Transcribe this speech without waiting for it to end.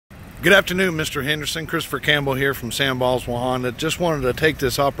Good afternoon, Mr. Henderson. Christopher Campbell here from Sam Boswell Honda. Just wanted to take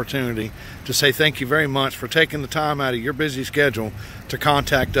this opportunity to say thank you very much for taking the time out of your busy schedule to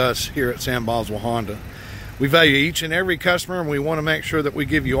contact us here at Sam Boswell Honda. We value each and every customer, and we want to make sure that we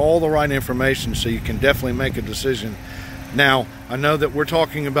give you all the right information so you can definitely make a decision. Now, I know that we're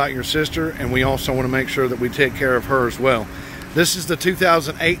talking about your sister, and we also want to make sure that we take care of her as well. This is the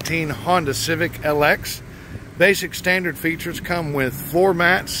 2018 Honda Civic LX. Basic standard features come with floor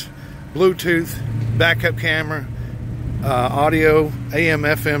mats, Bluetooth, backup camera, audio, AM,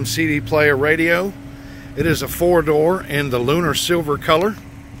 FM, CD player, radio. It is a 4-door in the lunar silver color.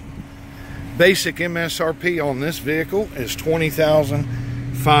 Basic MSRP on this vehicle is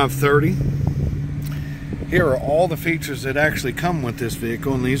 $20,530. Here are all the features that actually come with this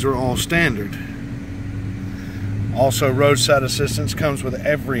vehicle, and these are all standard. Also, roadside assistance comes with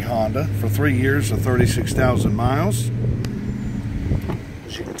every Honda for 3 years or 36,000 miles.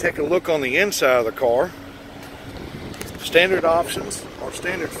 As you can take a look on the inside of the car, standard options or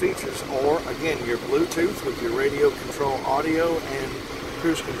standard features are, again, your Bluetooth with your radio control audio and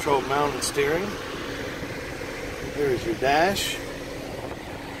cruise control mounted steering. Here is your dash.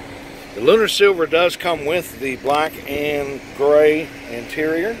 The lunar silver does come with the black and gray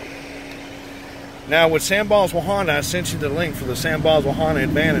interior. Now with Sam Boswell Honda, I sent you the link for the Sam Boswell Honda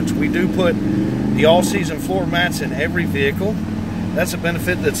Advantage. We do put the all-season floor mats in every vehicle. That's a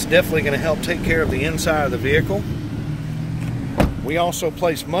benefit that's definitely going to help take care of the inside of the vehicle. We also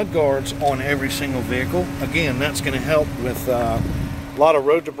place mud guards on every single vehicle. Again, that's going to help with a lot of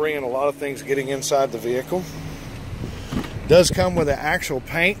road debris and a lot of things getting inside the vehicle. It does come with an actual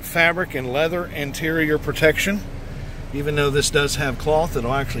paint, fabric, and leather interior protection. Even though this does have cloth,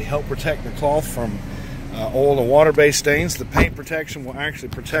 it'll actually help protect the cloth from oil and water-based stains. The paint protection will actually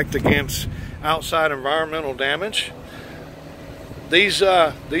protect against outside environmental damage. These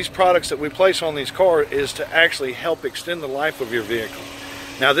products that we place on these cars is to actually help extend the life of your vehicle.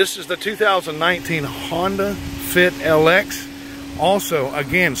 Now this is the 2019 Honda Fit LX. Also,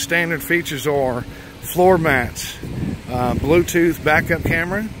 again, standard features are floor mats, Bluetooth backup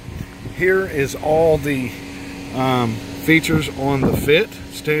camera. Here is all the features on the Fit,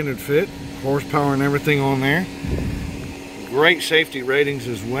 standard Fit, horsepower and everything on there. Great safety ratings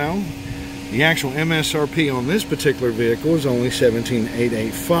as well. The actual MSRP on this particular vehicle is only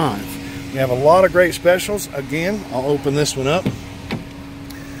 $17,885. We have a lot of great specials. Again, I'll open this one up,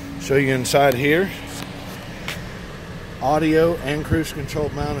 show you inside here. Audio and cruise control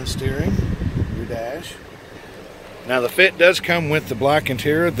mounted steering, your dash. Now the Fit does come with the black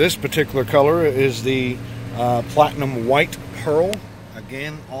interior. This particular color is the platinum white pearl.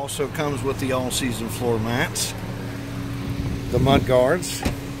 Again, also comes with the all-season floor mats, the mud guards.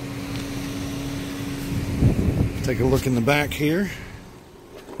 Take a look in the back here.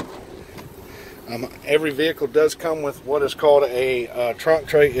 Every vehicle does come with what is called a trunk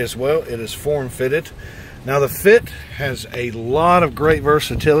tray as well. It is form-fitted. Now the Fit has a lot of great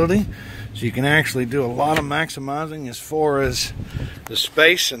versatility, so you can actually do a lot of maximizing as far as the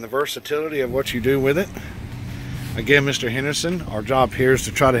space and the versatility of what you do with it. Again, Mr. Henderson, our job here is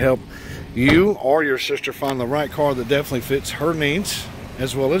to try to help you or your sister find the right car that definitely fits her needs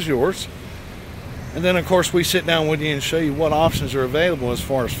as well as yours. And then, of course, we sit down with you and show you what options are available as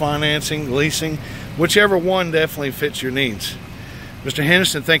far as financing, leasing, whichever one definitely fits your needs. Mr.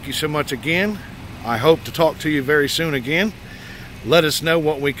 Henderson, thank you so much again. I hope to talk to you very soon again. Let us know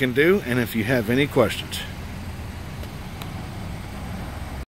what we can do, and if you have any questions.